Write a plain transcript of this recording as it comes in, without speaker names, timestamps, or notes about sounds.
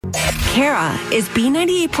Kara is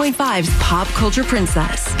B98.5's pop culture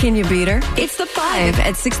princess. Can you beat her? It's the 5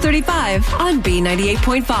 at 6:35 on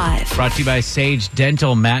B98.5. Brought to you by Sage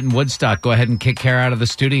Dental, Matt and Woodstock. Go ahead and kick Kara out of the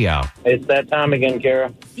studio. It's that time again,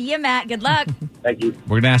 Kara. See you, Matt. Good luck. Thank you.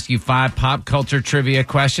 We're going to ask you 5 pop culture trivia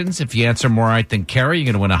questions. If you answer more right than Kara,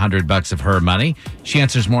 you're going to win $100 of her money. She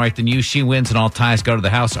answers more right than you, she wins, and all ties go to the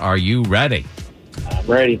house. Are you ready? I'm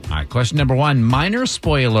ready. All right, question number 1. Minor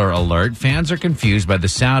spoiler alert. Fans are confused by the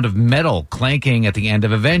sound of metal clanking at the end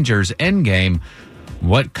of Avengers Endgame.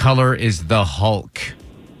 What color is the Hulk?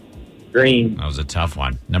 Green. That was a tough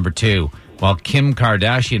one. Number 2. While Kim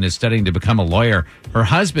Kardashian is studying to become a lawyer, her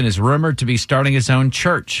husband is rumored to be starting his own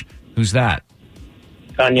church. Who's that?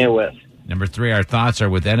 Kanye West. Number 3, our thoughts are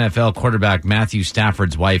with NFL quarterback Matthew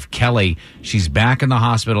Stafford's wife, Kelly. She's back in the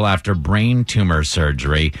hospital after brain tumor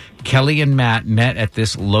surgery. Kelly and Matt met at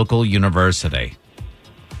this local university.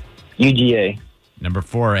 UGA. Number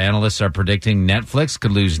 4, analysts are predicting Netflix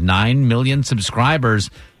could lose 9 million subscribers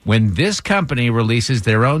when this company releases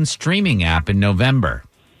their own streaming app in November.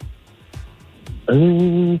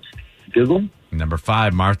 Google. Number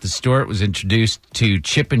 5, Martha Stewart was introduced to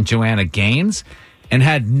Chip and Joanna Gaines and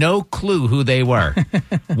had no clue who they were.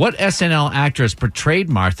 What SNL actress portrayed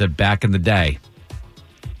Martha back in the day?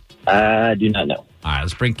 I do not know. All right,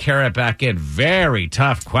 let's bring Kara back in. Very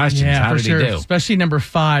tough questions. Yeah, How for did sure. he do? Especially number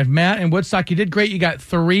 5. Matt and Woodstock, you did great. You got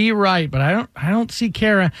 3 right, but I don't see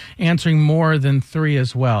Kara answering more than 3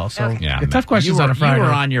 as well. So tough questions on a Friday. You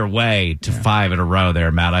were on your way to 5 in a row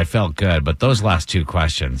there, Matt. I felt good, but those last 2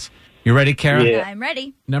 questions. You ready, Kara? Yeah. I'm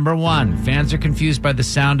ready. Number 1, fans are confused by the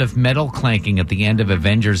sound of metal clanking at the end of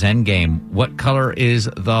Avengers Endgame. What color is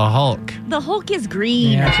the Hulk? The Hulk is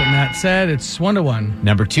green. Yeah, that's what Matt said. It's 1-1.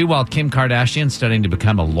 Number 2, while Kim Kardashian's studying to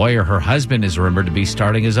become a lawyer, her husband is rumored to be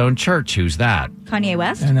starting his own church. Who's that? Kanye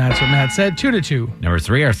West. And that's what Matt said. 2-2. Number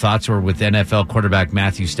 3, our thoughts were with NFL quarterback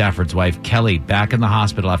Matthew Stafford's wife, Kelly, back in the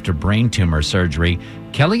hospital after brain tumor surgery.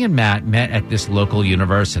 Kelly and Matt met at this local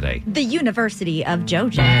university. The University of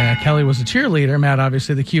Georgia. Yeah, Kelly was a cheerleader. Matt,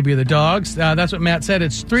 obviously, the QB of the Dogs. That's what Matt said.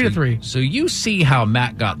 It's 3-3. So you see how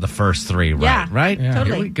Matt got the first 3 right, Yeah, right? Yeah.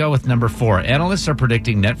 totally. Here we go with number 4. Analysts are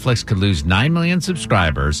predicting Netflix could lose 9 million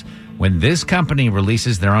subscribers when this company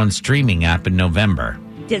releases their own streaming app in November.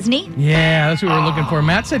 Disney. Yeah, that's what we were looking for.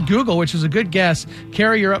 Matt said Google, which is a good guess.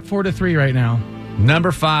 Kara, you're up 4-3 right now.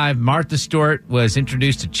 Number 5, Martha Stewart was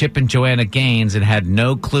introduced to Chip and Joanna Gaines and had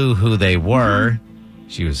no clue who they were.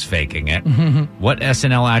 She was faking it. What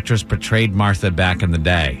SNL actress portrayed Martha back in the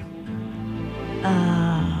day?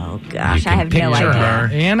 Oh, gosh. You I can have no picture idea. her.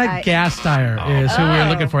 Anna Gasteyer is who we were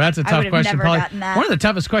looking for. That's a I tough would have question. never Probably gotten that. one of the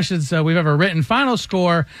toughest questions we've ever written. Final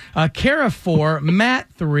score, Kara 4,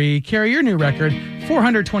 Matt 3. Kara, your new record,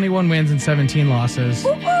 421 wins and 17 losses.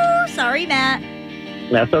 Ooh, sorry, Matt.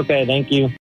 That's okay. Thank you.